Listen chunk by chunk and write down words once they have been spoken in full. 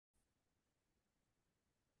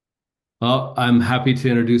Well, I'm happy to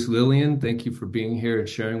introduce Lillian. Thank you for being here and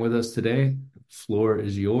sharing with us today. Floor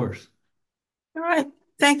is yours. All right.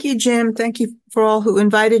 Thank you, Jim. Thank you for all who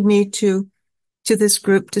invited me to this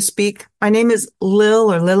group to speak. My name is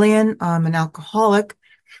Lil or Lillian. I'm an alcoholic,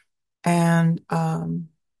 and and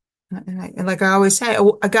like I always say,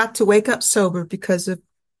 I got to wake up sober because of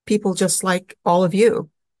people just like all of you.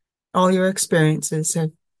 All your experiences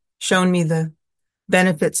have shown me the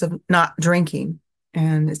benefits of not drinking,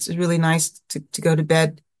 and it's really nice to go to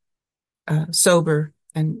bed sober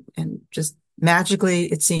and just magically,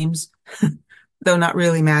 it seems, though not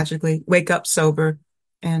really magically, wake up sober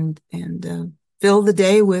and fill the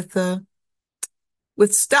day with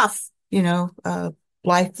stuff,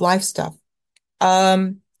 life stuff.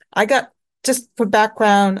 I got just for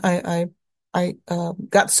background, I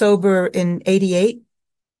got sober in '88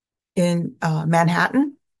 in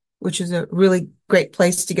Manhattan, which is a really great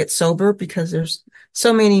place to get sober because there's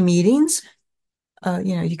so many meetings.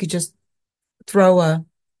 You could just throw a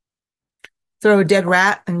throw a dead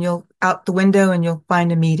rat and you'll out the window and you'll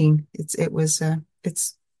find a meeting. It's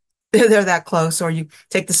they're that close, or you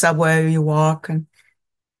take the subway or you walk, and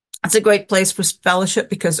it's a great place for fellowship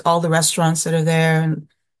because all the restaurants that are there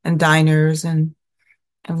and diners and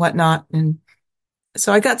whatnot. And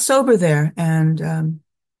so I got sober there.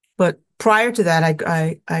 But prior to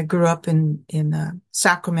that, I grew up in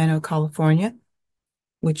Sacramento, California,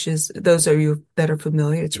 which is, those of you that are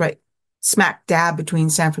familiar, it's right smack dab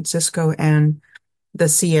between San Francisco and the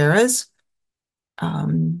Sierras.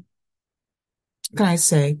 Um, what can I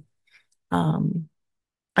say? Um,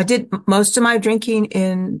 I did most of my drinking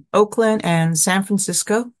in Oakland and San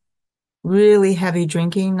Francisco, really heavy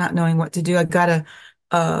drinking, not knowing what to do. I got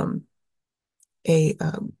um, a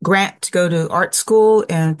grant to go to art school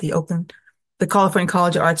at the California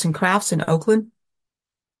College of Arts and Crafts in Oakland.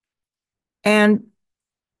 And,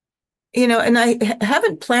 and I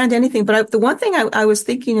haven't planned anything, but the one thing I was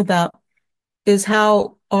thinking about is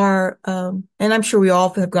how and I'm sure we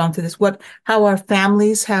all have gone through this, how our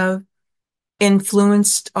families have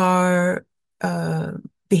influenced our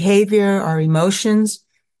behavior, our emotions.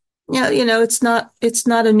 It's not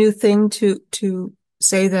a new thing to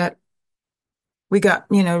say that we got,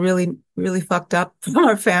 really, really fucked up from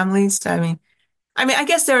our families. I mean, I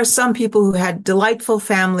guess there are some people who had delightful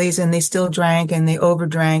families and they still drank and they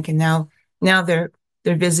overdrank, and now they're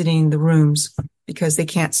visiting the rooms because they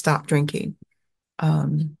can't stop drinking.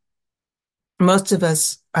 Um, Most of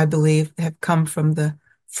us, I believe, have come from the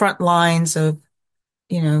front lines of,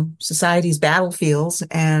 society's battlefields.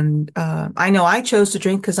 And I know I chose to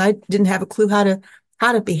drink because I didn't have a clue how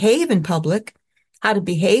to behave in public, how to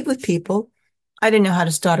behave with people. I didn't know how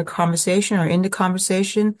to start a conversation or end a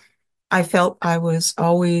conversation. I felt I was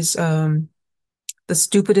always the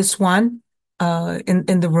stupidest one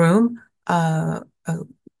in the room.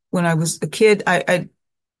 When I was a kid, I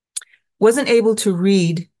wasn't able to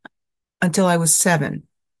read until I was 7.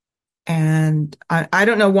 And I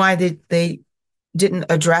don't know why they didn't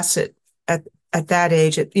address it at that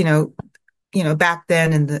age. Back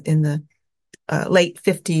then in the late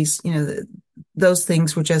 50s, those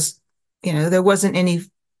things were just, there wasn't any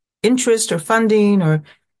interest or funding, or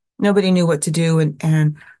nobody knew what to do.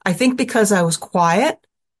 And I think because I was quiet,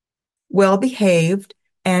 well behaved,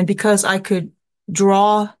 and because I could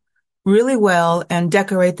draw really well and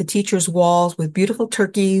decorate the teachers' walls with beautiful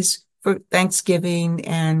turkeys for Thanksgiving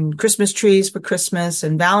and Christmas trees for Christmas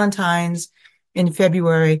and Valentine's in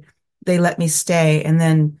February, they let me stay. And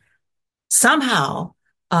then somehow,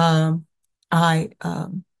 I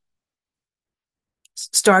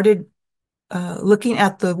started looking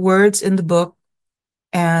at the words in the book,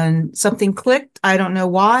 and something clicked. I don't know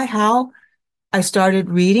why, how. I started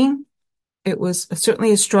reading. It was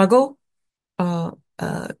certainly a struggle. Uh,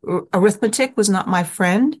 Arithmetic was not my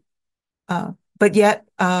friend. But yet,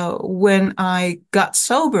 when I got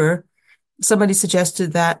sober, somebody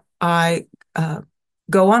suggested that I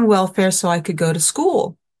go on welfare so I could go to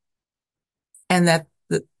school, and that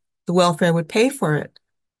the welfare would pay for it.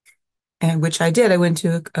 And which I did. I went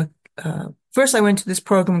to first I went to this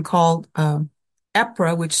program called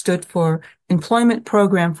EPRA, which stood for Employment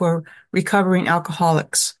Program for Recovering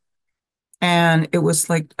Alcoholics. And it was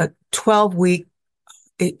like a 12-week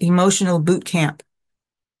emotional boot camp.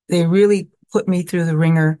 They really put me through the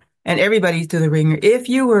ringer, and everybody through the ringer. If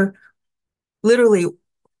you were literally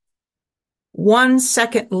 1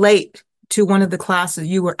 second late to one of the classes,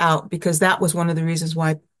 you were out, because that was one of the reasons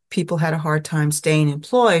why people had a hard time staying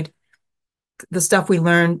employed. The stuff we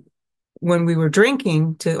learned when we were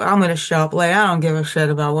drinking, I'm going to show up late. I don't give a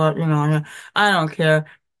shit about what, I don't care.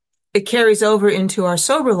 it carries over into our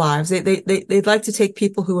sober lives. They'd like to take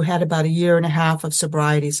people who had about a year and a half of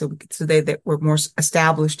sobriety, so they were more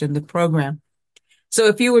established in the program. So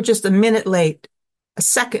if you were just a minute late, a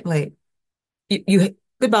second late, you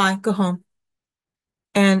goodbye, go home.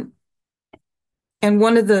 And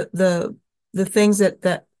one of the things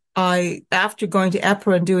that I, after going to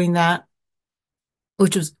EPRA and doing that,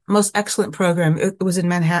 which was most excellent program, it was in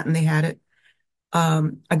Manhattan, they had it.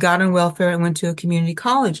 I got on welfare and went to a community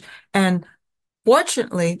college. And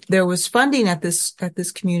fortunately, there was funding at this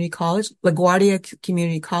community college, LaGuardia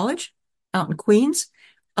Community College out in Queens,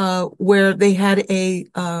 where they had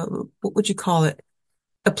what would you call it?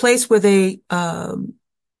 A place where they uh,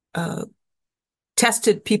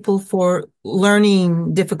 tested people for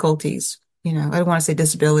learning difficulties. I don't want to say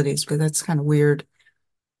disabilities, but that's kind of weird.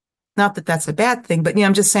 Not that that's a bad thing, but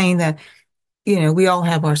I'm just saying that we all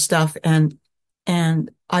have our stuff, and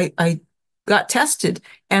I got tested,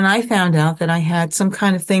 and I found out that I had some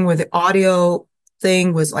kind of thing where the audio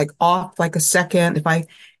thing was like off like a second.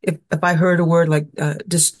 If I heard a word like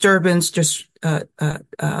disturbance, just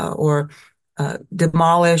or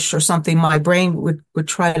demolish or something, my brain would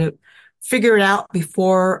try to figure it out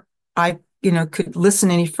before I could listen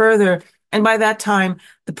any further. And by that time,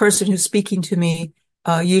 the person who's speaking to me,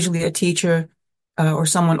 usually a teacher or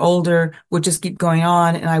someone older, would just keep going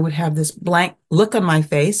on, and I would have this blank look on my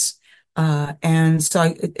face. And so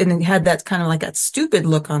and it had that kind of like that stupid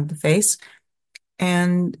look on the face.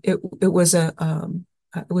 And it was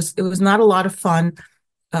not a lot of fun,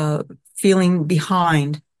 feeling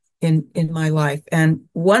behind in my life. And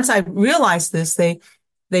once I realized this, they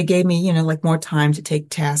gave me, like more time to take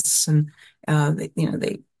tests, and,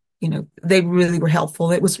 they really were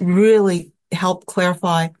helpful. It was really helped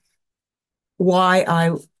clarify why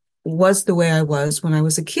I was the way I was when I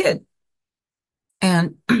was a kid.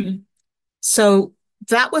 And so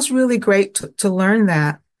that was really great to learn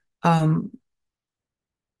that. Um,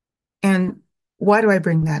 and why do I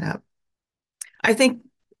bring that up? I think,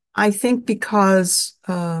 because,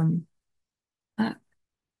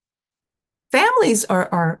 families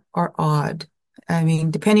are odd. I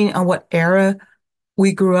mean, depending on what era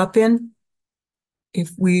we grew up in,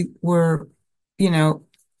 if we were, you know,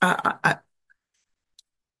 I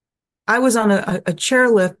was on a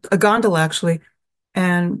chairlift, a gondola actually,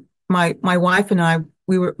 and my wife and I,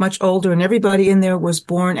 we were much older, and everybody in there was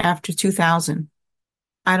born after 2000.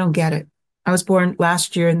 I don't get it. I was born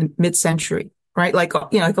last year in the mid-century, right? Like,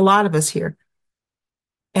 like a lot of us here.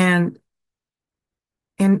 And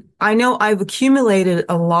I know I've accumulated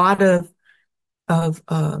a lot of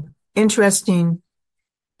interesting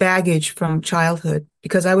baggage from childhood,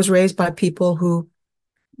 because I was raised by people who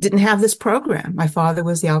didn't have this program. My father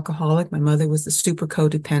was the alcoholic. My mother was the super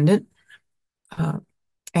codependent. Uh,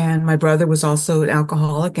 and my brother was also an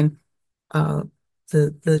alcoholic. And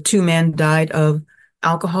the two men died of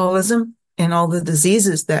alcoholism and all the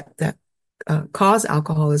diseases that cause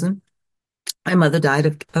alcoholism. My mother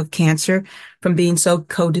died of cancer from being so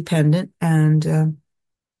codependent, and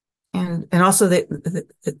also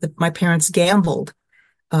that my parents gambled.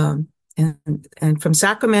 Um, and from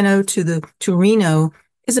Sacramento to Reno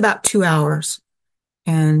is about 2 hours.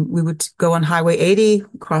 And we would go on Highway 80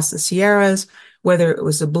 across the Sierras, whether it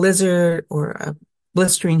was a blizzard or a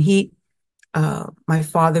blistering heat. My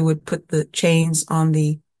father would put the chains on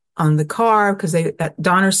the car, because at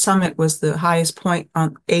Donner Summit was the highest point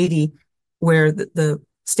on 80, where the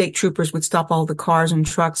state troopers would stop all the cars and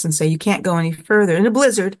trucks and say, you can't go any further in a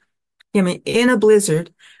blizzard. I mean, in a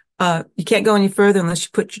blizzard, you can't go any further unless you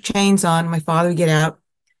put your chains on. My father would get out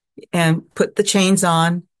and put the chains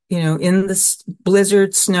on, in the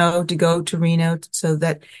blizzard snow, to go to Reno so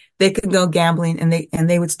that they could go gambling, and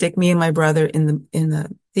they would stick me and my brother in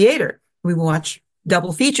the theater. We would watch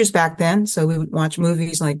double features back then. So we would watch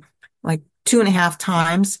movies like 2.5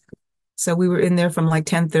 times. So we were in there from like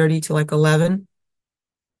 10:30 to like 11.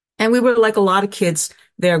 And we were like a lot of kids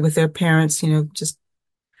there with their parents, just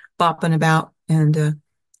bopping about. And,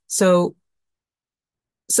 so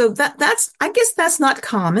that's, I guess that's not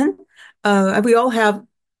common. We all have,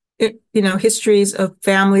 histories of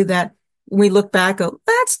family that when we look back, go,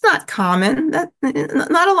 that's not common. That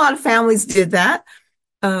not a lot of families did that.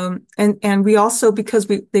 And we also, because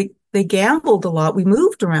they gambled a lot, we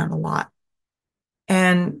moved around a lot.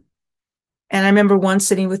 And I remember once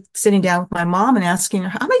sitting down with my mom and asking her,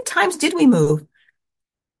 how many times did we move?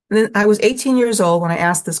 And then I was 18 years old when I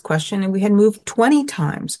asked this question, and we had moved 20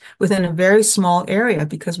 times within a very small area,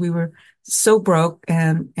 because we were so broke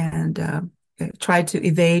and tried to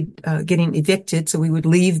evade getting evicted. So we would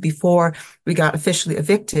leave before we got officially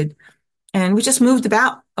evicted, and we just moved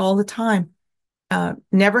about all the time.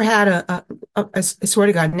 Never had I swear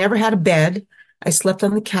to God, never had a bed. I slept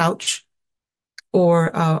on the couch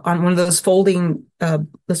or on one of those folding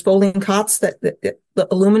cots the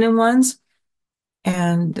aluminum ones.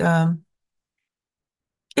 And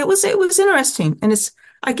it was interesting. And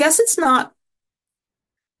I guess it's not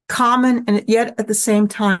common, and yet at the same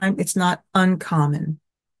time, it's not uncommon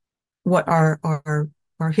what our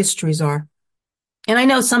histories are. And I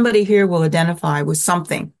know somebody here will identify with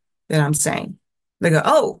something that I'm saying. They go,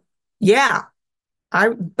 "Oh, yeah, I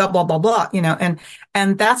blah blah blah blah,"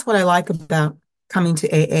 and that's what I like about coming to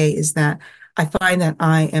AA is that I find that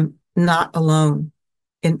I am not alone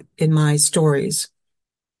in my stories,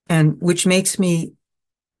 and which makes me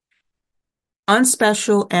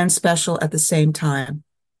unspecial and special at the same time.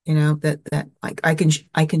 That like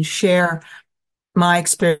I can share my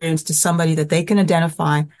experience to somebody that they can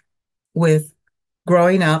identify with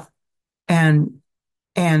growing up and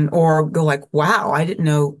or go like, wow, I didn't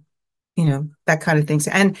know, that kind of things.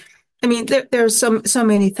 And I mean, there's so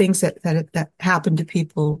many things that happen to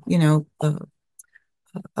people,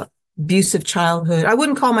 abusive childhood. I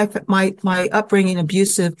wouldn't call my upbringing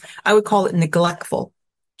abusive. I would call it neglectful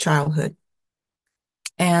childhood.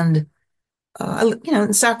 And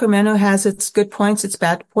Sacramento has its good points, its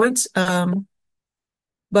bad points.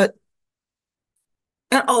 But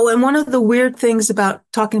and one of the weird things about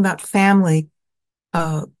talking about family,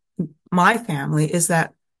 uh, my family, is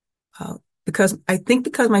that uh, because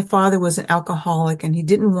my father was an alcoholic and he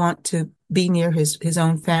didn't want to be near his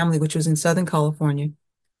own family, which was in Southern California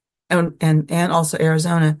and also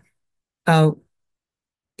Arizona. Uh,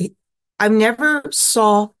 he, I never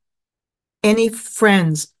saw any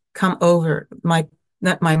friends come over. My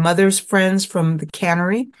mother's friends from the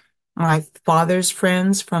cannery, my father's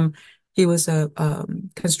friends from he was a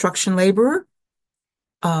construction laborer.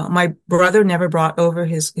 My brother never brought over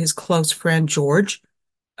his close friend George,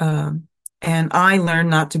 um, and I learned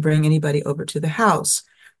not to bring anybody over to the house.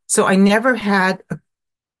 So I never had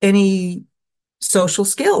any social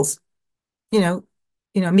skills. You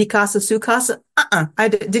know, mi casa su casa.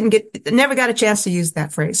 Didn't never got a chance to use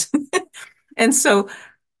that phrase. And so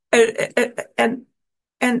and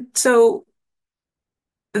and so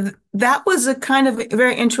that was a kind of a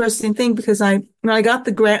very interesting thing because when I got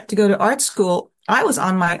the grant to go to art school, I was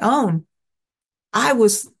on my own. I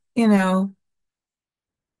was, I,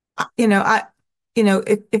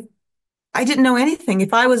 if I didn't know anything,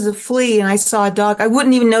 if I was a flea and I saw a dog, I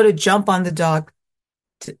wouldn't even know to jump on the dog.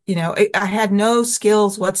 I had no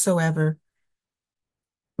skills whatsoever,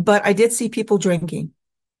 but I did see people drinking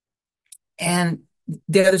and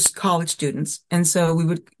the other college students. And so we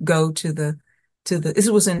would go this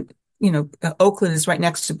was in, Oakland is right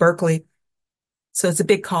next to Berkeley. So it's a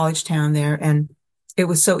big college town there. And it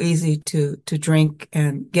was so easy to drink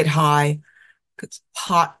and get high because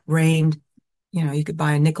pot rained. You could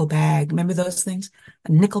buy a nickel bag. Remember those things?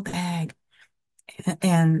 A nickel bag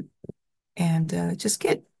and, just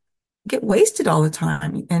get wasted all the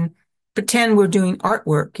time and pretend we're doing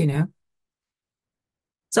artwork.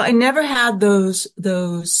 So I never had those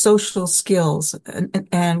social skills.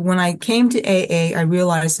 And when I came to AA, I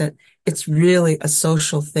realized that it's really a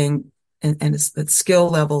social thing and it's that skill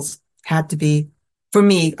levels had to be, for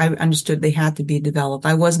me, I understood they had to be developed.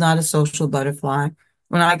 I was not a social butterfly.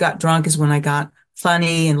 When I got drunk is when I got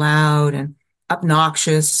funny and loud and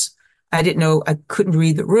obnoxious. I didn't know, I couldn't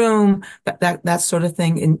read the room, that sort of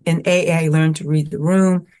thing. In AA, I learned to read the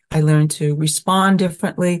room. I learned to respond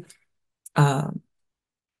differently. Uh,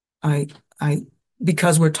 I, I,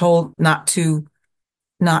 because we're told not to,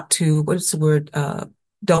 what's the word?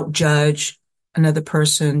 Don't judge another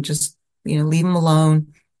person, just, leave them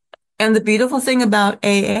alone. And the beautiful thing about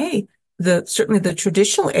AA, certainly the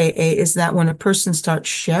traditional AA is that when a person starts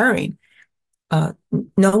sharing,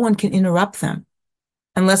 no one can interrupt them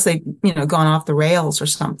unless they, gone off the rails or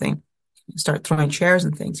something, start throwing chairs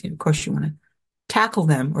and things. Of course you want to tackle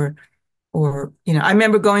them or, I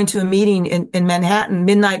remember going to a meeting in Manhattan,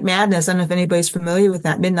 Midnight Madness. I don't know if anybody's familiar with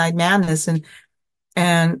that Midnight Madness and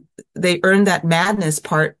they earned that madness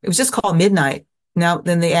part. It was just called Midnight. Now,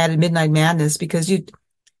 then they added Midnight Madness because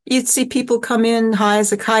you'd see people come in high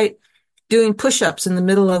as a kite doing push-ups in the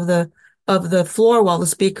middle of the floor while the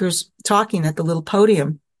speaker's talking at the little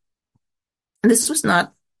podium. And this was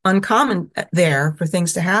not uncommon there for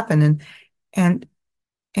things to happen. And,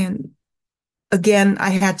 and again, I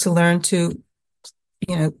had to learn to,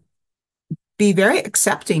 you know, be very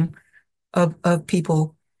accepting of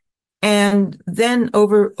people. And then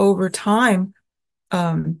over time,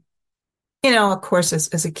 um, of course,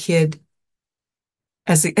 as a kid,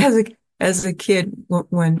 as a kid,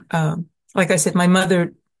 when, like I said, my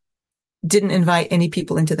mother didn't invite any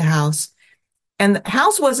people into the house. And the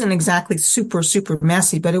house wasn't exactly super, super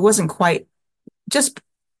messy, but it wasn't quite just,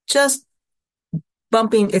 just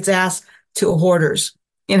bumping its ass to a hoarder's,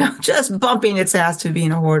 just bumping its ass to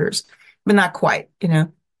being a hoarder's, but not quite.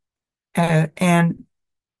 And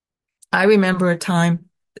I remember a time,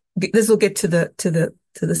 this will get to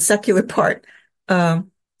the secular part.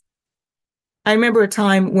 Um, I remember a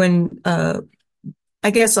time when,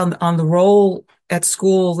 I guess on the roll at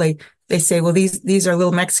school, they say, well, these are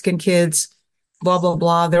little Mexican kids, blah, blah,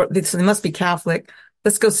 blah. So they must be Catholic.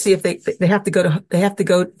 Let's go see if they have to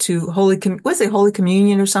go to Holy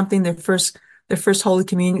Communion or something, their first Holy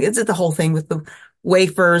Communion. It's the whole thing with the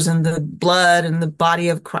wafers and the blood and the body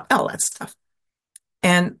of Christ, all that stuff.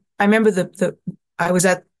 And I remember I was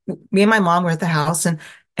me and my mom were at the house and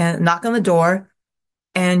knock on the door,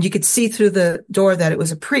 and you could see through the door that it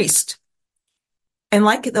was a priest. And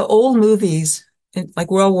like the old movies, like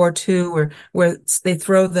World War II, where they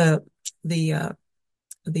throw the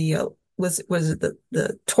was it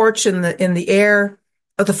the torch in the air,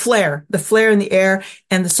 or the flare in the air,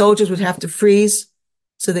 and the soldiers would have to freeze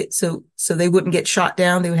so they wouldn't get shot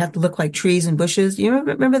down. They would have to look like trees and bushes. You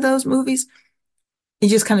remember those movies? You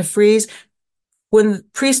just kind of freeze. When the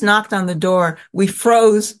priest knocked on the door, we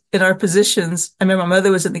froze in our positions. I remember my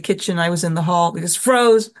mother was in the kitchen, I was in the hall. We just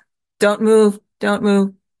froze. Don't move, don't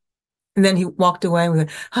move. And then he walked away. We went,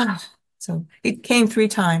 ah. So he came 3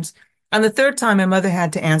 times. On the third time, my mother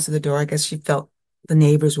had to answer the door. I guess she felt the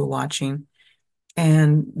neighbors were watching.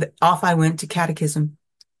 And off I went to catechism,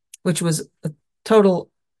 which was a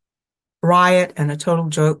total riot and a total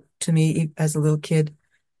joke to me as a little kid.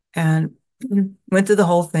 And went through the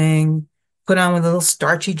whole thing, put on with little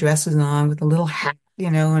starchy dresses on with a little hat,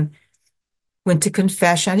 and went to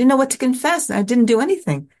confession. I didn't know what to confess. I didn't do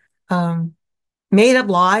anything. Made up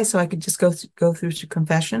lies so I could just go through to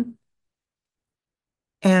confession.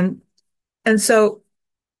 And so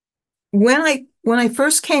when I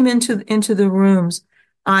first came into the rooms,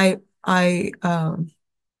 I a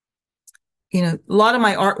lot of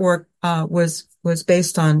my artwork was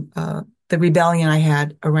based on the rebellion I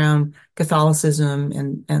had around Catholicism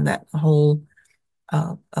and that whole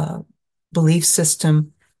uh, uh, belief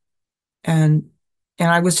system. And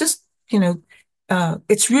I was just,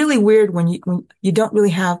 it's really weird when you don't really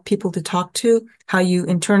have people to talk to, how you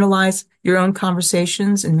internalize your own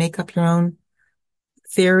conversations and make up your own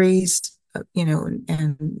theories,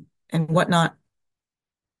 and whatnot.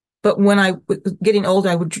 But when I was getting older,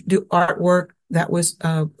 I would do artwork that was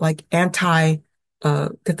like anti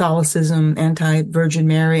Catholicism, anti Virgin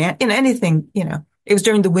Mary, and anything. It was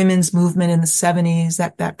during the women's movement in the 70s,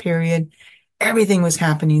 that period. Everything was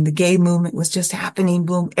happening. The gay movement was just happening.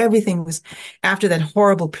 Boom. Everything was after that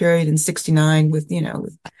horrible period in 69 with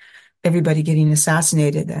everybody getting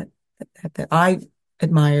assassinated that I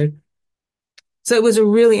admired. So it was a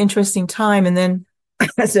really interesting time. And then,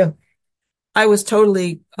 so I was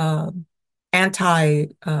totally anti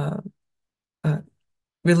uh,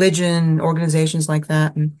 religion, organizations like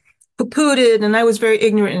that, and poo-pooed it. And I was very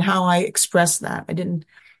ignorant in how I expressed that. I didn't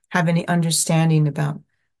have any understanding about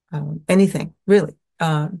anything really.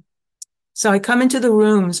 So I come into the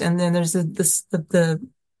rooms, and then there's the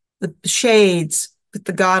shades with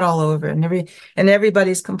the God all over, and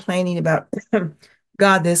everybody's complaining about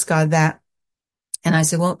God this, God that. And I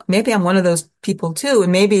said, well, maybe I'm one of those people too.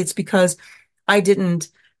 And maybe it's because I didn't,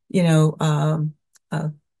 you know, uh,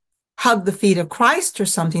 hug the feet of Christ or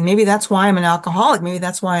something. Maybe that's why I'm an alcoholic. Maybe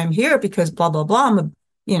that's why I'm here, because blah, blah, blah. I'm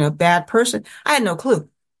a, bad person. I had no clue.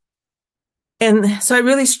 And so I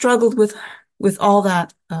really struggled with all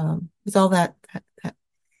that, that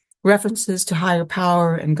references to higher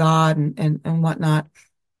power and God and whatnot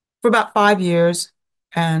for about 5 years.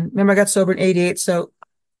 And remember, I got sober in 88. So,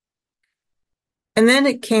 and then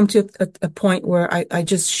it came to a point where I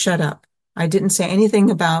just shut up. I didn't say anything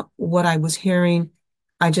about what I was hearing.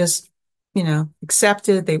 I just,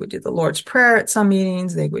 accepted. They would do the Lord's Prayer at some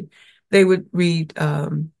meetings. They would read,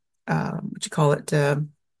 what you call it,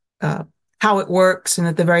 uh, how it works. And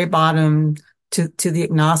at the very bottom, to the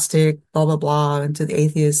agnostic, blah, blah, blah, and to the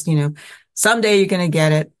atheist, someday you're going to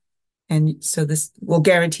get it. And so this will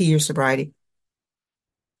guarantee your sobriety.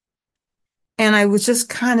 And I was just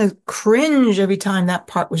kind of cringe every time that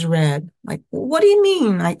part was read. Like, what do you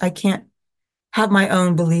mean I can't have my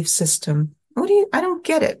own belief system? I don't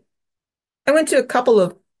get it. I went to a couple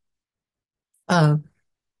of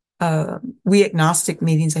uh, we agnostic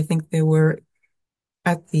meetings. I think they were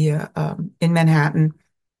at the in Manhattan,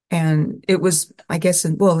 and it was, I guess,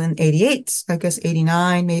 in 88, I guess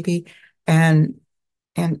 89 maybe, and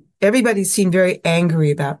everybody seemed very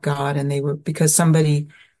angry about God, and they were because somebody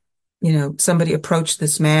somebody approached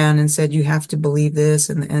this man and said, you have to believe this.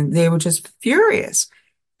 And they were just furious.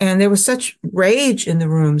 And there was such rage in the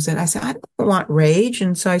rooms that I said, I don't want rage.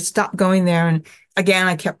 And so I stopped going there. And again,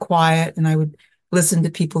 I kept quiet and I would listen to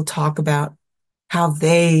people talk about how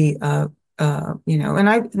they, and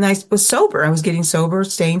I was sober. I was getting sober,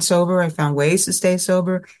 staying sober. I found ways to stay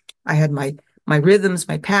sober. I had my rhythms,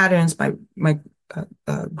 my patterns, my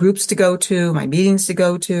groups to go to, my meetings to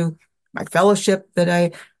go to, my fellowship that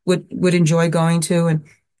I would enjoy going to.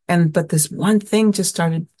 But this one thing just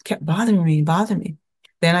kept bothering me.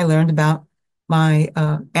 Then I learned about my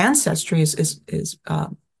ancestry is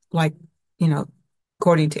like, you know,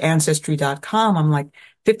 according to ancestry.com, I'm like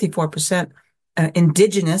 54%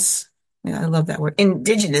 indigenous. I love that word,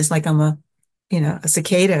 indigenous, like I'm a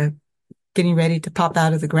cicada getting ready to pop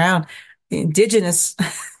out of the ground. The indigenous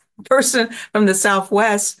person from the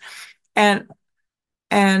Southwest, and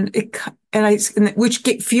and it and I which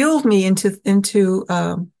fueled me into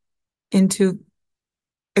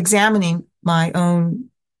examining my own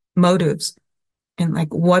motives and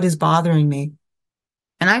like what is bothering me.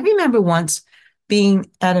 And I remember once being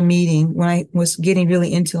at a meeting when I was getting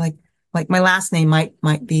really into like my last name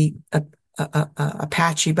might be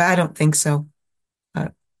Apache, but I don't think so. Uh,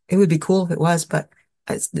 it would be cool if it was, but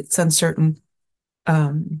it's uncertain.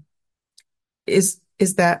 Um, is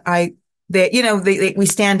that we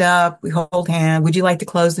stand up, we hold hands. Would you like to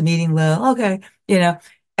close the meeting, Lil? Okay, And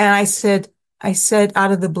I said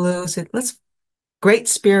out of the blue, I said, let's great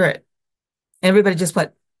spirit. And everybody just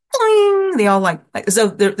went, boing. They all like so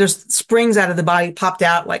there's springs out of the body popped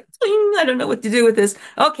out like, boing. I don't know what to do with this.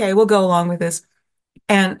 Okay, we'll go along with this.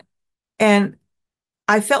 And and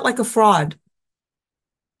I felt like a fraud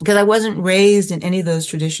because I wasn't raised in any of those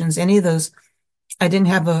traditions, any of those. I didn't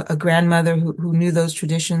have a grandmother who knew those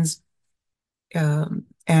traditions.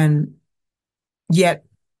 And yet,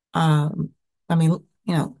 I mean,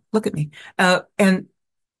 look at me. Uh, and,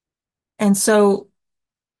 and so,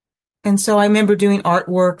 and so I remember doing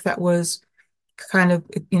artwork that was kind of,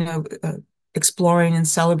 exploring and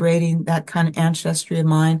celebrating that kind of ancestry of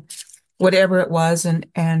mine, whatever it was.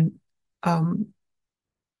 Um,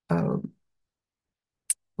 uh,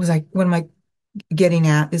 was like, what am I getting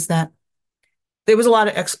at is that there was a lot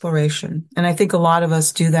of exploration. And I think a lot of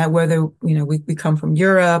us do that, whether, we come from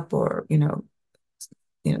Europe or, you know,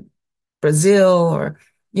 Brazil or,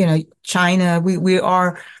 China. We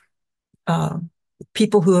are uh,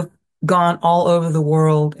 people who have gone all over the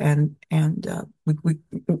world and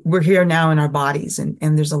we're here now in our bodies.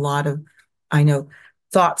 And there's a lot of, I know,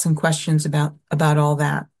 thoughts and questions about all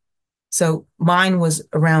that. So mine was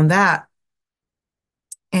around that.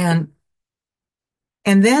 And,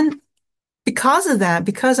 and then because of that,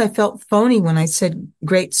 because I felt phony when I said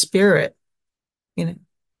great spirit, you know,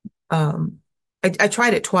 um, I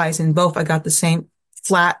tried it twice and both I got the same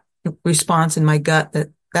flat response in my gut that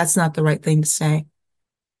that's not the right thing to say.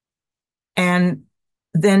 And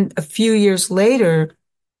then a few years later,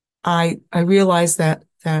 I realized that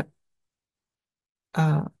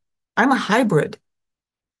uh, I'm a hybrid.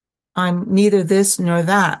 I'm neither this nor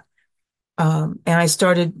that. And I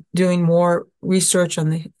started doing more research on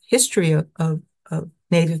the history of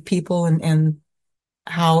Native people and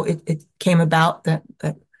how it came about that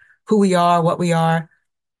who we are, what we are.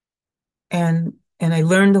 And I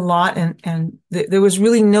learned a lot and there was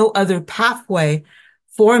really no other pathway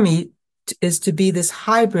for me is to be this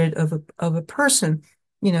hybrid of a person.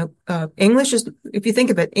 English is, if you think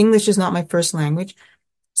of it, English is not my first language.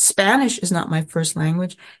 Spanish is not my first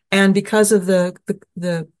language. And because of the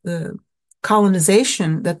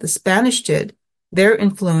colonization that the Spanish did, their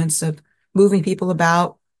influence of moving people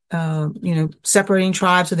about, separating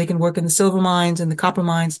tribes so they can work in the silver mines and the copper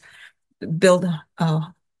mines, build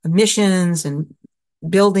missions and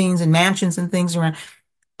buildings and mansions and things around.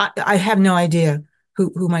 I have no idea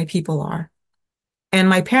who my people are. And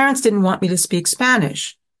my parents didn't want me to speak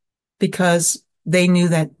Spanish because they knew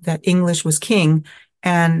that English was king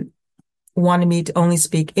and wanted me to only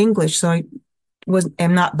speak English. So I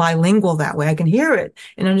am not bilingual that way. I can hear it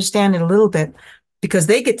and understand it a little bit because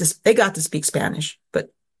they got to speak Spanish.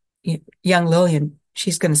 But young Lillian,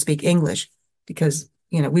 she's going to speak English because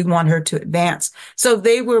we want her to advance. So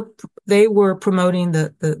they were promoting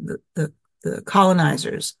the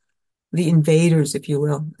colonizers, the invaders, if you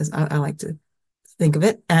will, as I like to think of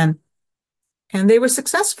it, and they were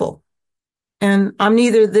successful. And I'm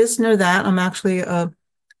neither this nor that. I'm actually a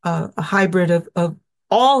hybrid of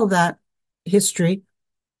all of that history.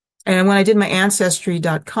 And when I did my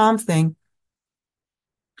ancestry.com thing,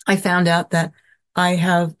 I found out that I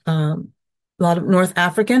have a lot of North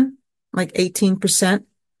African, like 18%,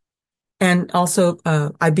 and also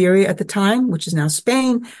Iberia at the time, which is now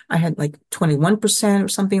Spain. I had like 21% or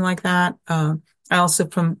something like that. I also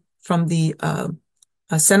from the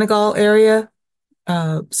Senegal area.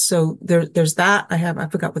 So there's that. I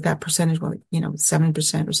forgot what that percentage was,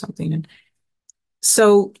 7% or something. And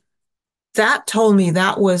so that told me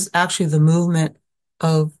that was actually the movement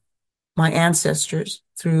of my ancestors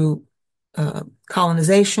through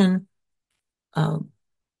colonization. Uh,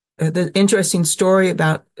 the interesting story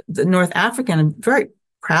about the North African, I'm very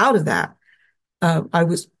proud of that.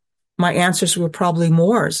 My ancestors were probably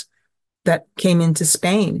Moors that came into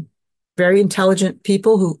Spain, very intelligent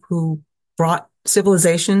people who brought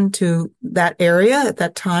civilization to that area at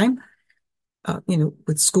that time,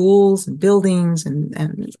 with schools and buildings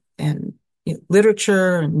and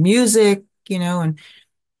literature and music,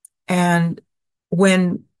 and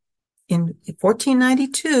when in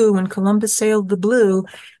 1492, when Columbus sailed the blue,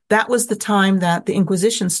 that was the time that the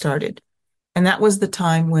Inquisition started. And that was the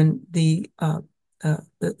time when say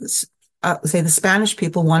the Spanish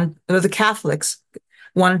people wanted, or the Catholics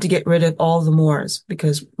wanted to get rid of all the Moors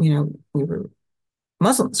because, we were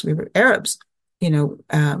Muslims, we were Arabs, and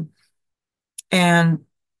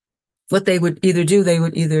what they would either do, they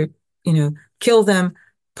would either, kill them,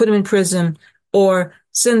 put them in prison, or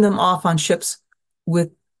send them off on ships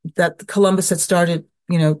with that Columbus had started,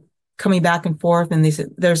 coming back and forth. And they said,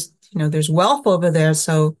 there's wealth over there.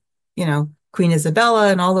 So, Queen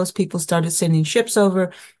Isabella and all those people started sending ships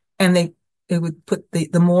over, and they would put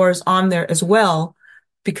the Moors on there as well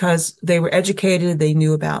because they were educated. They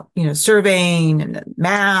knew about, surveying and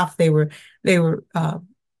math. They were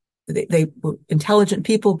intelligent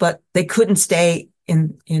people, but they couldn't stay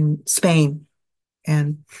in Spain.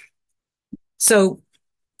 And so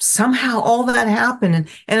somehow all that happened.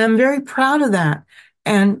 And I'm very proud of that.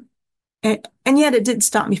 And yet it didn't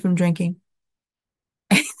stop me from drinking.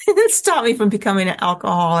 It didn't stop me from becoming an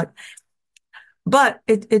alcoholic, but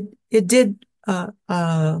it did,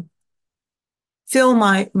 fill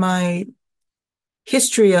my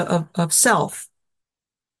history of self,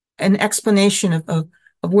 an explanation of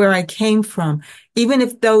where I came from, even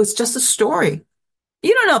if though it's just a story.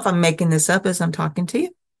 You don't know if I'm making this up as I'm talking to you.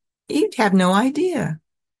 You have no idea.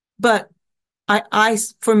 But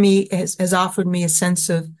for me, has offered me a sense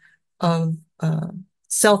of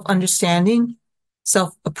self-understanding,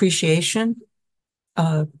 self-appreciation.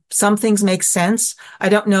 Some things make sense. I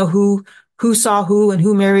don't know who saw who and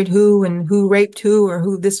who married who and who raped who or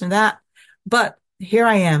who this and that. But here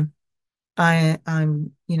I am. I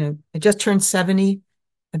just turned 70.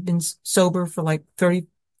 I've been sober for like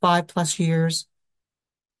 35 plus years.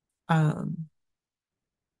 Um,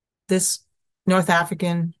 this North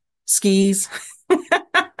African skis.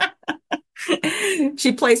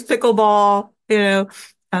 She plays pickleball,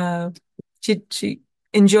 she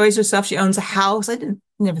enjoys herself. She owns a house.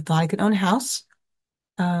 Never thought I could own a house.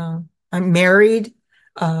 I'm married.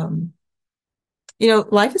 Um,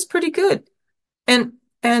 life is pretty good. And,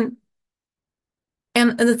 and,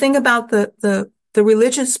 and the thing about the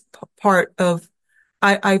religious part of,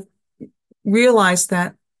 I realized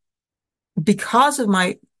that because of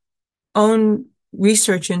my own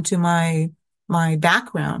research into my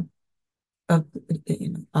background of,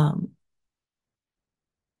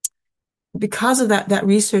 because of that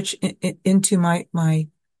research into my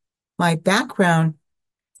background,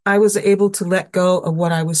 I was able to let go of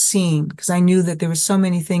what I was seeing because I knew that there were so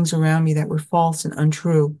many things around me that were false and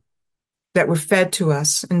untrue, that were fed to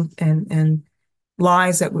us, and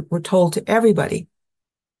lies that were told to everybody,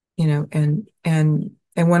 and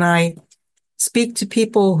when I speak to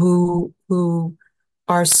people who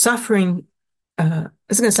are suffering,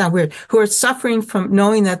 it's going to sound weird, who are suffering from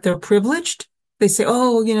knowing that they're privileged. They say,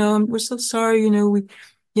 "Oh, we're so sorry.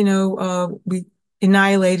 We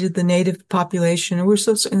annihilated the native population, and we're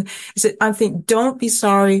so sorry." I think, don't be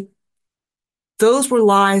sorry. Those were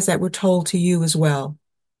lies that were told to you as well.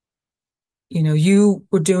 You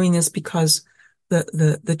were doing this because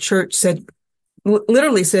the church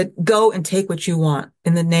literally said, go and take what you want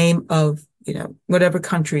in the name of, whatever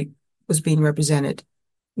country was being represented.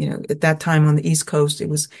 At that time on the East Coast, it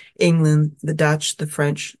was England, the Dutch, the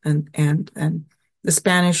French, and the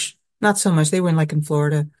Spanish, not so much. They were in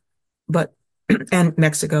Florida, but, and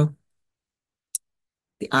Mexico,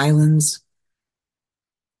 the islands.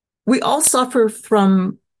 We all suffer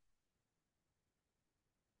from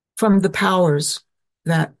the powers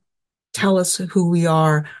that tell us who we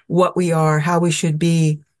are, what we are, how we should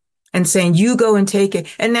be, and saying, you go and take it.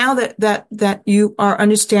 And now that you are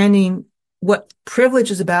understanding what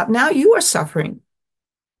privilege is about, now you are suffering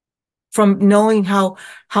from knowing how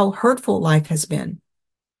hurtful life has been.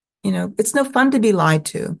 It's no fun to be lied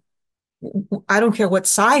to. I don't care what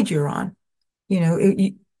side you're on. You know,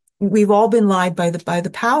 we've all been lied by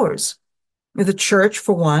the powers, the church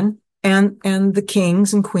for one, and the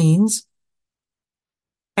kings and queens,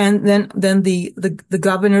 and then the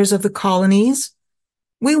governors of the colonies.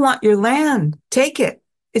 We want your land. Take it.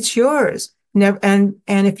 It's yours. Never, and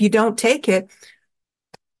if you don't take it,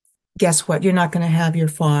 guess what? You're not going to have your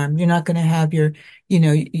farm. You're not going to have you're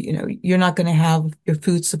not going to have your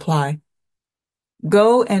food supply.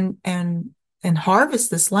 Go and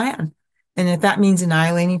harvest this land. And if that means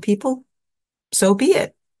annihilating people, so be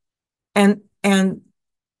it. And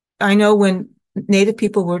I know when Native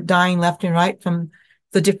people were dying left and right from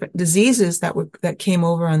the different diseases that came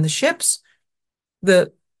over on the ships,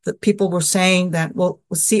 the the people were saying that, well,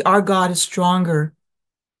 see, our God is stronger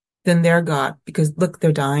than their God because look,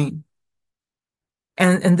 they're dying.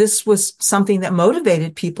 And this was something that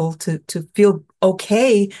motivated people to feel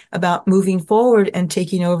okay about moving forward and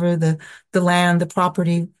taking over the land, the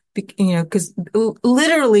property, because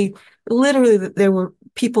literally there were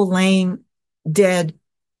people laying dead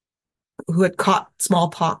who had caught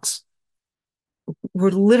smallpox, were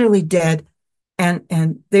literally dead,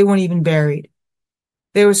 and they weren't even buried.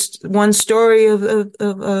 There was one story of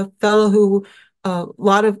a fellow who a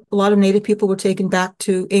lot of Native people were taken back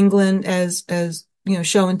to England as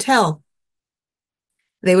show and tell.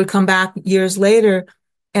 They would come back years later,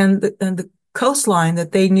 and the coastline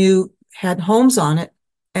that they knew had homes on it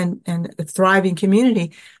and a thriving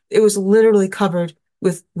community. It was literally covered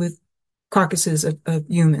with carcasses of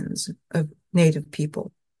humans, of Native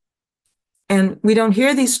people. And we don't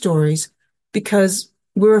hear these stories because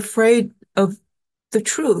we're afraid of the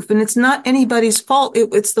truth. And it's not anybody's fault.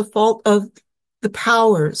 It's the fault of the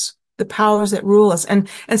powers that rule us. And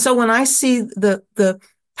so when I see the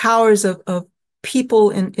powers of people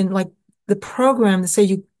in like the program that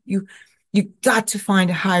say you got to find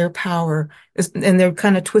a higher power, and they're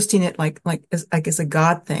kind of twisting it like as a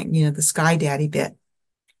God thing, the Sky Daddy bit.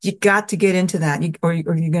 You got to get into that, or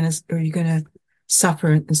you're gonna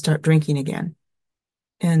suffer and start drinking again.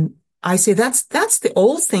 And I say that's the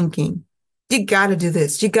old thinking. You got to do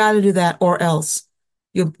this, you got to do that, or else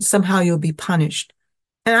you'll be punished.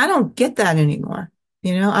 And I don't get that anymore.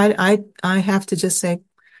 I have to just say,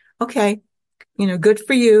 okay, good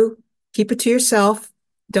for you. Keep it to yourself.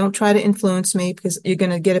 Don't try to influence me because you're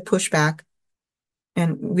going to get a pushback,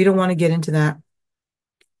 and we don't want to get into that.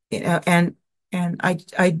 And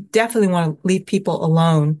I definitely want to leave people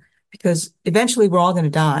alone because eventually we're all going to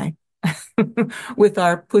die with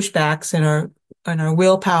our pushbacks and our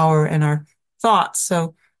willpower and our thoughts.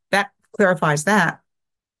 So that clarifies that.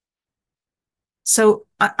 So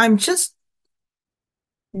I'm just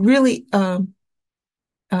really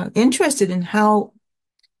interested in how,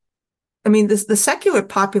 I mean, the secular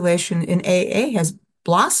population in AA has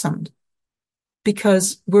blossomed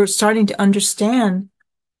because we're starting to understand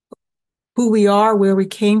who we are, where we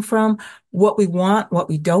came from, what we want, what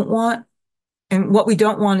we don't want. And what we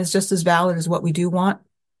don't want is just as valid as what we do want,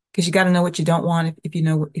 because you got to know what you don't want if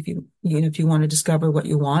you want to discover what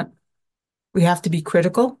you want. We have to be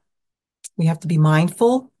critical. We have to be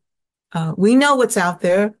mindful. We know what's out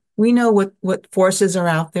there. We know what forces are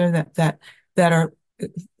out there that are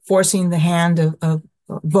forcing the hand of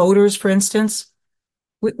voters, for instance.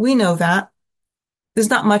 We know that. There's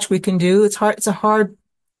not much we can do. It's hard.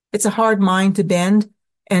 It's a hard mind to bend.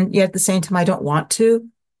 And yet at the same time, I don't want to,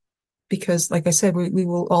 because like I said, we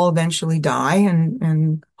will all eventually die,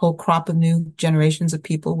 and a whole crop of new generations of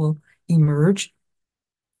people will emerge.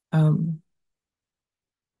 Um,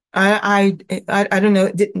 I don't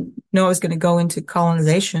know. Didn't know I was going to go into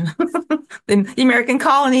colonization in the American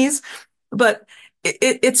colonies, but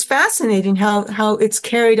it's fascinating how it's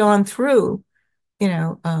carried on through, you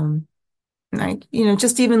know, like,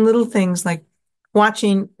 just even little things like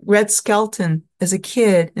watching Red Skelton as a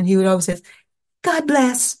kid, and he would always say, "God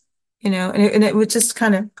bless," and it would just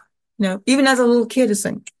kind of, even as a little kid, it's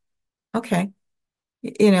like, okay,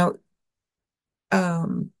 you know,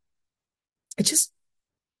 um, it just,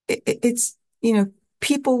 it's,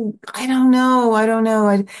 people, I don't know.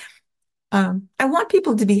 I want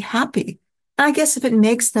people to be happy. I guess if it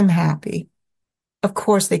makes them happy, of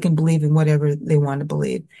course they can believe in whatever they want to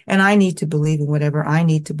believe. And I need to believe in whatever I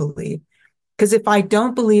need to believe. Because if I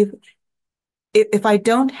don't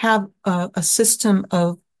have a system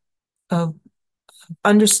of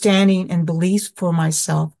understanding and belief for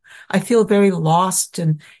myself, I feel very lost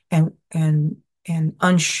and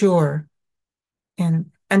unsure.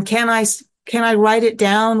 And can I write it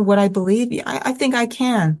down what I believe? Yeah, I think I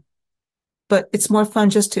can, but it's more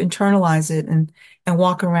fun just to internalize it and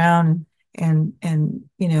walk around and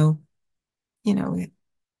you know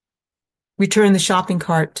return the shopping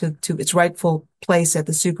cart to its rightful place at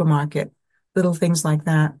the supermarket, little things like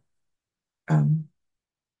that. Um,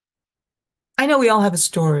 I know we all have a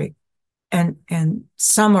story, and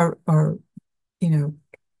some are, you know,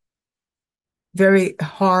 very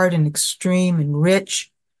hard and extreme and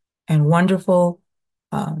rich and wonderful.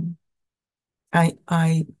 Um, I,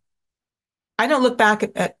 I, I don't look back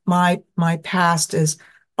at my past as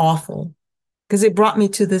awful because it brought me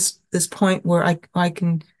to this point where I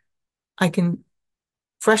can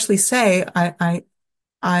freshly say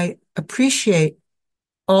I appreciate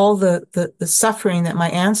all the suffering that my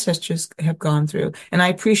ancestors have gone through. And I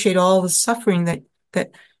appreciate all the suffering that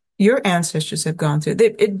your ancestors have gone through.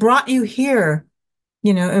 It brought you here,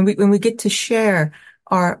 and when we get to share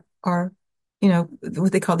our,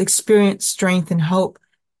 what they call the experience, strength, and hope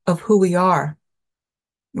of who we are.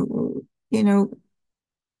 You know,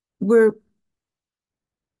 we're,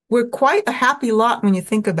 we're quite a happy lot when you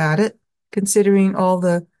think about it, considering all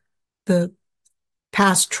the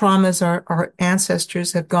past traumas our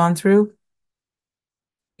ancestors have gone through.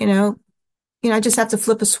 You know, I just have to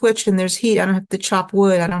flip a switch and there's heat. I don't have to chop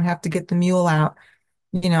wood. I don't have to get the mule out.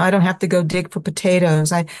 I don't have to go dig for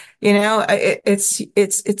potatoes. It's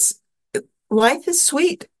life is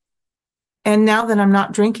sweet. And now that I'm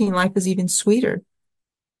not drinking, life is even sweeter.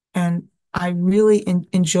 And I really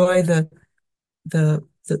enjoy the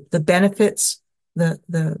benefits, I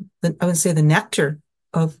would say the nectar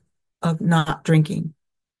of not drinking.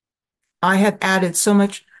 I have added so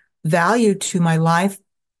much value to my life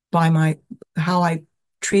by how I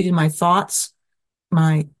treated my thoughts,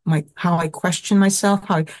 how I question myself,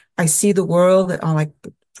 how I see the world that I like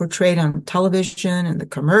portrayed on television and the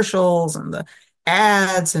commercials and the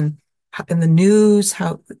ads and the news,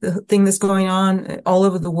 how the thing that's going on all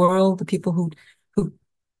over the world, the people who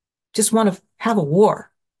just want to have a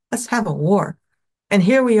war. Let's have a war. And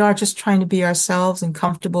here we are just trying to be ourselves and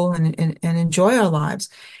comfortable and enjoy our lives.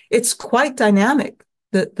 It's quite dynamic.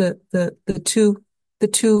 The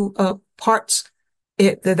two parts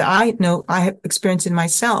that I know I have experienced in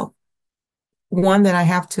myself. One, that I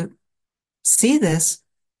have to see this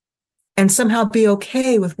and somehow be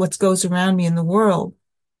okay with what goes around me in the world.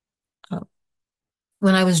 Uh,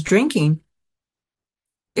 when I was drinking,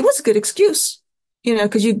 it was a good excuse,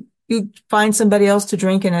 because you find somebody else to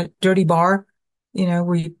drink in a dirty bar,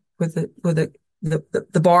 where you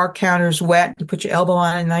the bar counter's wet. You put your elbow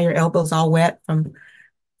on it, and now your elbow's all wet from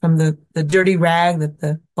the dirty rag that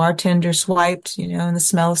the bartender swiped, and the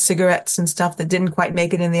smell of cigarettes and stuff that didn't quite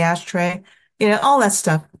make it in the ashtray, all that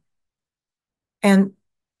stuff. And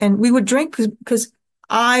we would drink because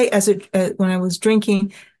I, when I was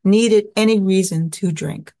drinking, needed any reason to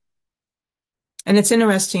drink. And it's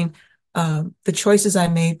interesting, the choices I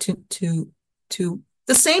made to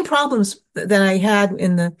the same problems that I had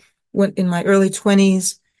in my early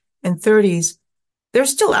 20s and 30s. They're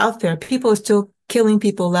still out there. People are still killing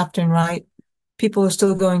people left and right. People are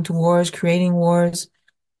still going to wars, creating wars.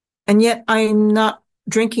 And yet I'm not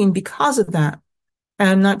drinking because of that. And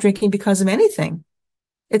I'm not drinking because of anything.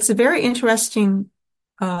 It's a very interesting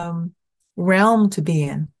realm to be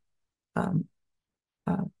in. Um,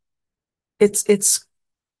 uh, it's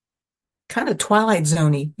kind of Twilight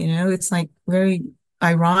Zoney, It's like very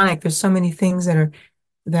ironic. There's so many things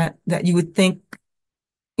that you would think,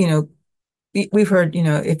 you know, we've heard,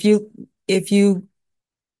 if you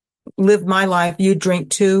live my life, you drink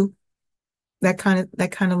too. That kind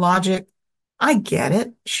of logic. I get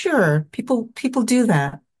it. Sure. People do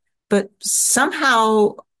that. But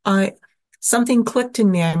somehow something clicked in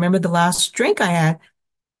me. I remember the last drink I had.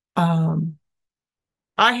 Um,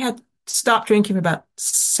 I had stopped drinking for about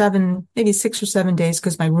maybe 6 or 7 days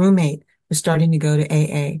because my roommate was starting to go to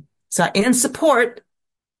AA. So in support,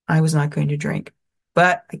 I was not going to drink.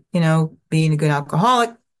 But, being a good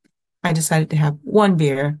alcoholic, I decided to have one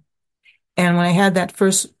beer. And when I had that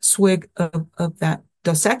first swig of that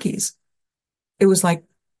Dos Equis, it was like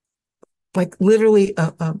literally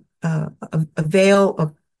a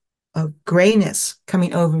veil of grayness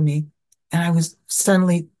coming over me. And I was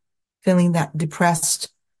suddenly feeling that depressed,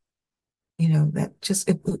 that just,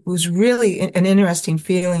 it was really an interesting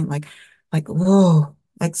feeling, like, whoa,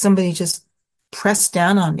 like somebody just pressed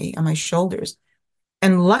down on me, on my shoulders.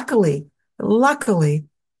 And luckily,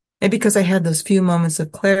 and because I had those few moments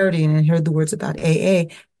of clarity and I heard the words about AA,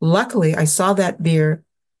 luckily I saw that beer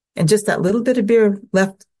and just that little bit of beer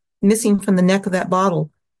left missing from the neck of that bottle.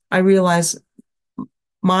 I realized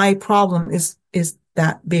my problem is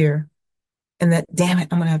that beer, and that, damn it,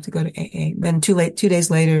 I'm going to have to go to AA. Then 2 days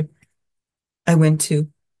later, I went to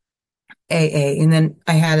AA, and then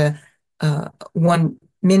I had one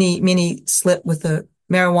mini slip with a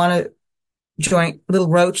marijuana joint, little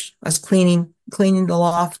roach. I was cleaning the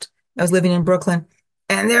loft. I was living in Brooklyn.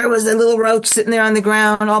 And there was a little roach sitting there on the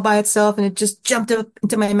ground all by itself. And it just jumped up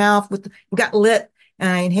into my mouth got lit, and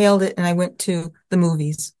I inhaled it, and I went to the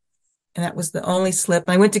movies. And that was the only slip.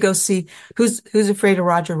 And I went to go see Who's Afraid of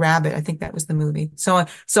Roger Rabbit. I think that was the movie. So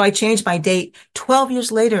I changed my date. 12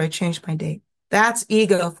 years later, I changed my date. That's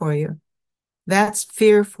ego for you. That's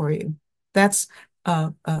fear for you. That's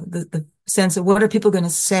the sense of what are people going to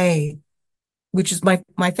say, which is my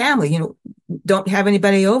family. Don't have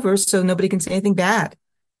anybody over so nobody can say anything bad.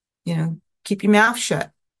 Keep your mouth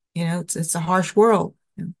shut. It's a harsh world.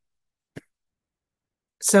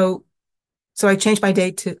 So so I changed my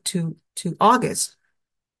date to August,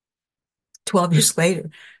 12 years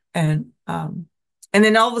later. And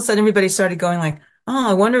then all of a sudden everybody started going like,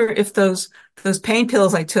 oh, I wonder if those pain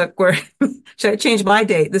pills I took were, should I change my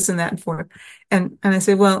date, this and that and forth. And I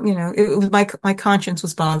said, well, it was my conscience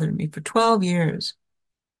was bothering me for 12 years.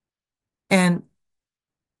 And,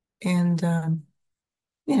 and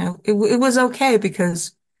it was okay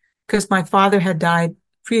because my father had died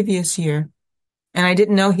previous year, and I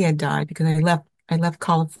didn't know he had died because I left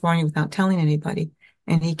California without telling anybody.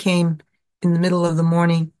 And he came in the middle of the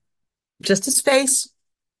morning, just his face,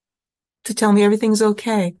 to tell me everything's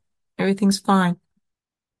okay. Everything's fine.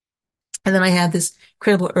 And then I had this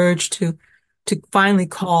incredible urge to finally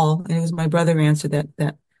call. And it was my brother answered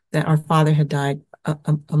that our father had died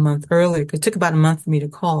a month earlier. It took about a month for me to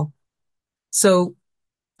call. So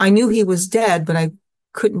I knew he was dead, but I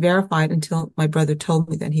couldn't verify it until my brother told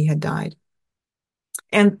me that he had died.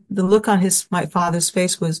 And the look on my father's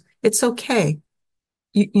face was, it's okay.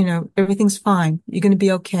 Everything's fine. You're going to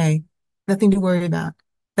be okay. Nothing to worry about.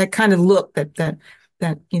 That kind of look that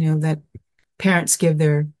parents give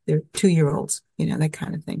their 2-year-olds, that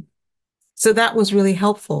kind of thing. So that was really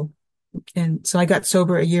helpful. And so I got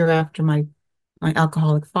sober a year after my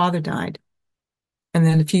alcoholic father died. And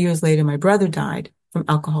then a few years later, my brother died from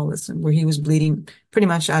alcoholism, where he was bleeding pretty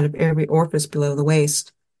much out of every orifice below the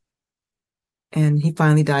waist. And he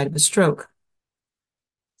finally died of a stroke.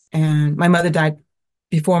 And my mother died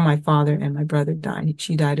before my father and my brother died.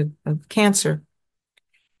 She died of cancer.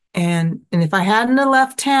 And if I hadn't have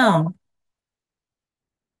left town,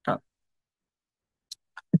 if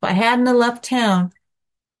I hadn't have left town,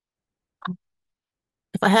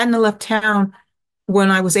 if I hadn't have left town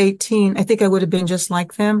when I was 18, I think I would have been just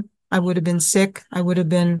like them. I would have been sick. I would have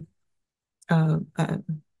been,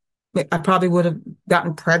 I probably would have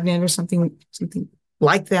gotten pregnant or something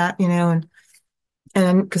like that, and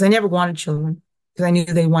because I never wanted children, because I knew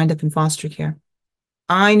they'd wind up in foster care.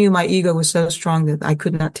 I knew my ego was so strong that I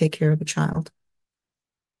could not take care of a child.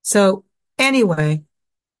 So anyway,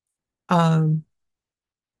 um,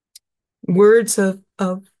 words of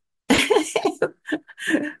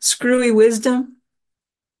screwy wisdom.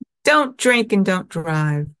 Don't drink and don't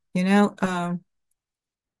drive,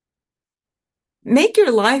 make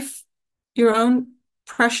your life your own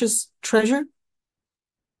precious treasure,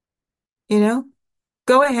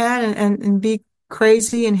 go ahead and be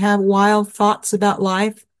crazy and have wild thoughts about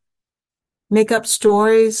life, make up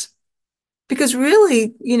stories. Because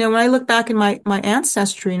really, when I look back in my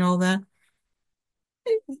ancestry and all that,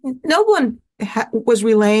 no one was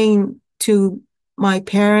relaying to my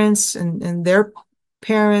parents and their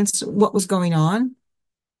parents what was going on,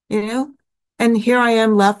 you know? And here I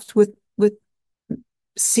am left with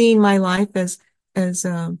seeing my life as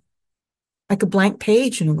like a blank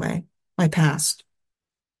page in a way, my past.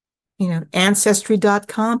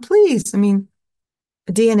 Ancestry.com, please. I mean,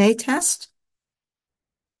 a DNA test.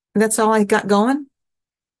 That's all I got going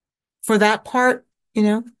for that part,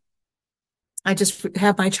 I just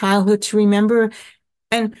have my childhood to remember.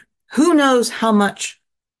 And who knows how much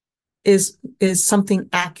is something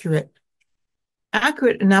accurate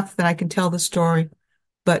enough that I can tell the story.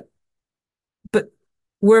 But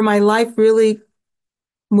where my life really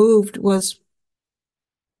moved was,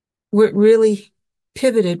 where it really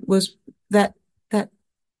pivoted was that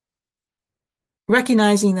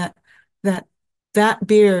recognizing that that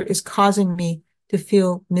beer is causing me to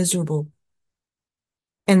feel miserable.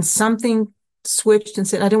 And something switched and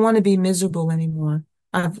said, I don't want to be miserable anymore.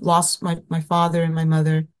 I've lost my father and my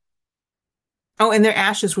mother. Oh, and their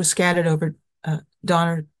ashes were scattered over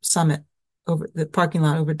Donner Summit, over the parking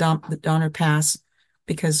lot over the Donner Pass,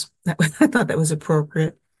 because I thought that was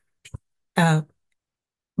appropriate. But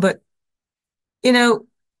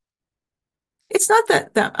it's not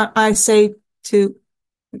that I say to,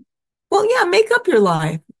 well, yeah, make up your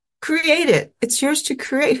life, create it. It's yours to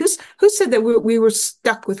create. Who said that we were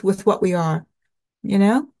stuck with what we are?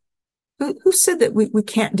 Who said that we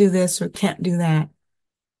can't do this or can't do that?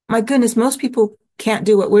 my goodness, most people can't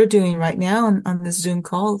do what we're doing right now on this Zoom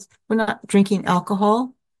call. We're not drinking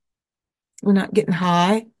alcohol. We're not getting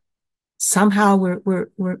high. Somehow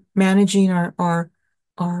we're managing our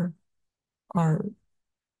our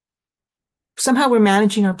somehow we're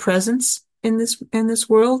managing our presence in this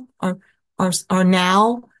world, our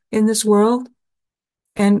now in this world.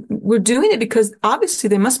 And we're doing it because obviously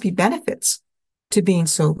there must be benefits to being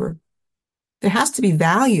sober. There has to be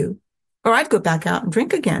value, or I'd go back out and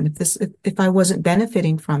drink again if I wasn't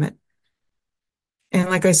benefiting from it. And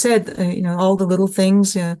like I said, all the little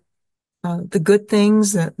things, the good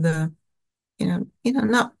things, not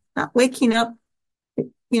waking up,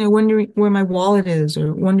 wondering where my wallet is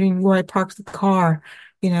or wondering where I parked the car.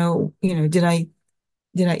 Did I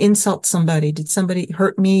insult somebody? Did somebody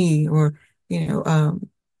hurt me? Or, you know, um,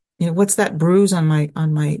 what's that bruise on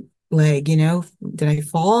my leg? Did I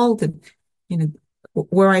fall? You know,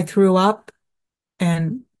 where I threw up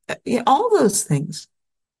and all those things.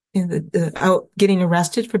 Out getting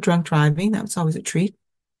arrested for drunk driving, that was always a treat.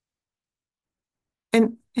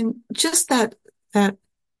 And just that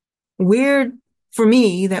weird, for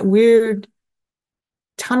me, that weird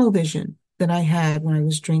tunnel vision that I had when I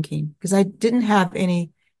was drinking, because I didn't have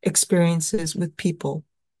any experiences with people.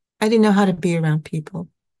 I didn't know how to be around people.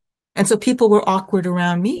 And so people were awkward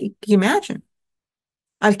around me. Can you imagine?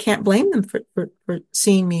 I can't blame them for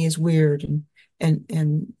seeing me as weird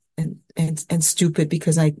and stupid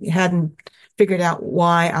because I hadn't figured out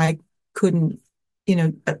why I couldn't, you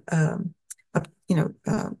know, uh, um,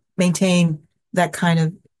 maintain that kind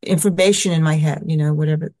of information in my head,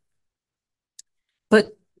 whatever.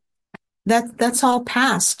 But that's all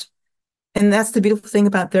past. And that's the beautiful thing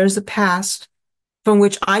about there's a past from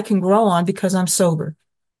which I can grow on because I'm sober.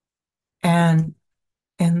 And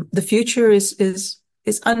the future is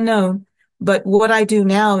unknown. But what I do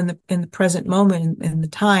now in the present moment in the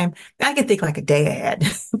time, I can think like a day ahead,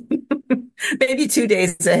 maybe 2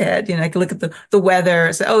 days ahead. I can look at the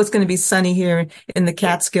weather, say, oh, it's going to be sunny here in the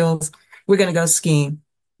Catskills. We're going to go skiing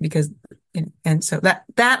because, and so that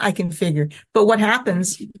I can figure. But what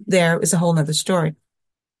happens there is a whole nother story.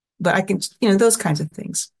 But I can, those kinds of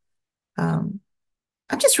things. Um,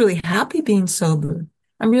 I'm just really happy being sober.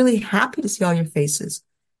 I'm really happy to see all your faces.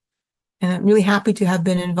 And I'm really happy to have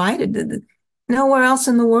been invited. Nowhere else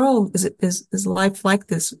in the world is life like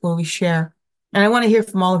this where we share. And I want to hear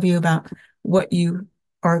from all of you about what you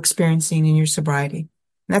are experiencing in your sobriety.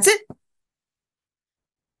 And that's it.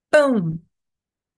 Boom.